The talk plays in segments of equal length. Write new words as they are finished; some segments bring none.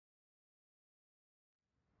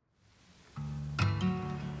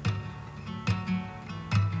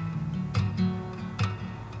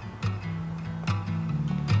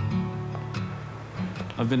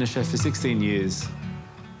I've been a chef for 16 years.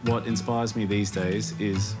 What inspires me these days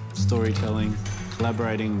is storytelling,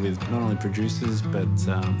 collaborating with not only producers but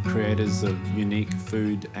creators of unique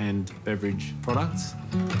food and beverage products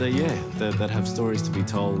that have stories to be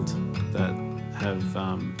told, that have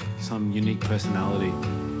some unique personality,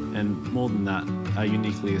 and more than that, are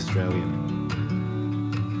uniquely Australian.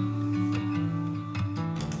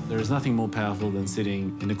 There is nothing more powerful than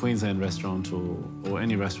sitting in a Queensland restaurant or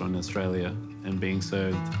any restaurant in Australia and being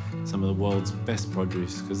served some of the world's best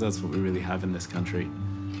produce, because that's what we really have in this country.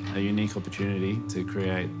 A unique opportunity to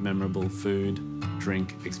create memorable food,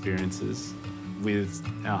 drink experiences with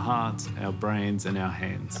our hearts, our brains and our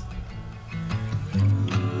hands.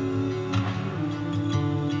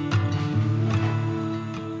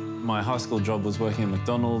 My high school job was working at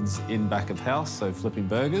McDonald's in back of house, so flipping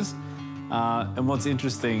burgers. And what's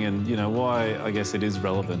interesting and, why I guess it is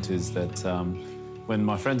relevant is that when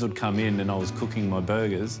my friends would come in and I was cooking my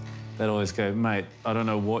burgers, they'd always go, "Mate, I don't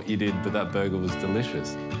know what you did, but that burger was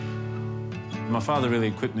delicious." My father really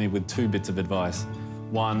equipped me with two bits of advice.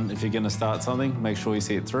 One, if you're going to start something, make sure you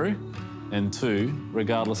see it through. And two,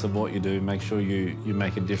 regardless of what you do, make sure you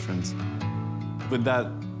make a difference. With that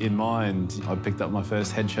in mind, I picked up my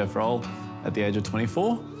first head chef role at the age of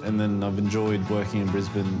 24, and then I've enjoyed working in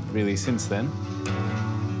Brisbane really since then.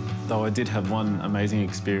 Though I did have one amazing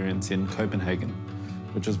experience in Copenhagen,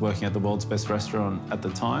 which was working at the world's best restaurant at the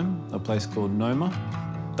time, a place called Noma.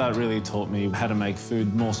 That really taught me how to make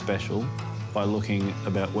food more special by looking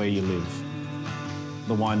about where you live.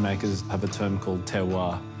 The winemakers have a term called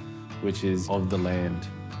terroir, which is of the land.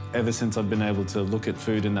 Ever since I've been able to look at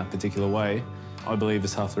food in that particular way, I believe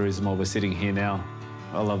it's half the reason why we're sitting here now.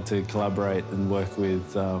 I love to collaborate and work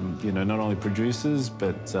with, not only producers,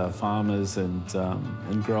 but farmers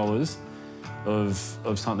and growers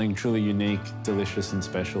of something truly unique, delicious and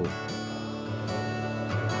special.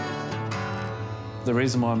 The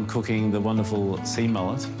reason why I'm cooking the wonderful sea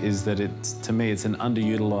mullet is that to me, it's an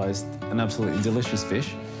underutilised and absolutely delicious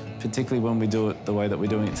fish, particularly when we do it the way that we're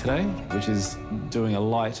doing it today, which is doing a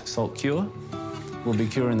light salt cure. We'll be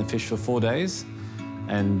curing the fish for 4 days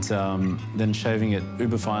and then shaving it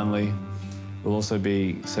uber finely. We'll also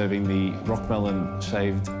be serving the rock melon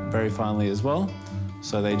shaved very finely as well,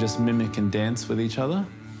 so they just mimic and dance with each other.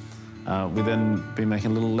 We then be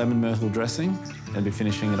making a little lemon myrtle dressing and be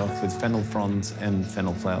finishing it off with fennel fronds and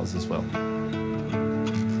fennel flowers as well.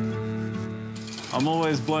 I'm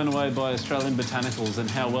always blown away by Australian botanicals and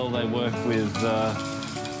how well they work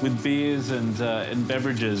with beers and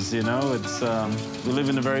beverages, It's, we live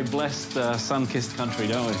in a very blessed, sun-kissed country,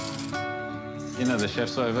 don't we? The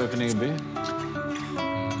chef's way of opening a beer.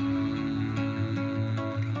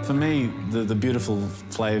 For me, the beautiful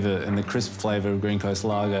flavour and the crisp flavour of Green Coast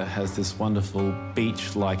Lager has this wonderful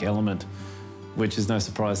beach-like element, which is no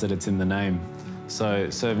surprise that it's in the name. So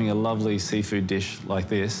serving a lovely seafood dish like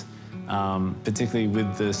this, particularly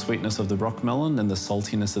with the sweetness of the rock melon and the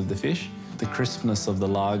saltiness of the fish, the crispness of the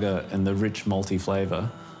lager and the rich malty flavour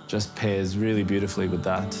just pairs really beautifully with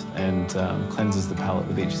that and cleanses the palate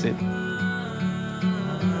with each sip.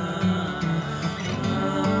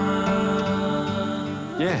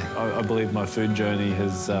 Yeah, I believe my food journey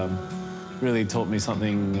has really taught me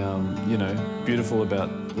something, beautiful about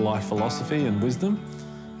life philosophy and wisdom.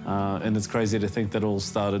 And it's crazy to think that all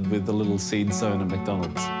started with the little seed sown at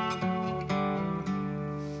McDonald's.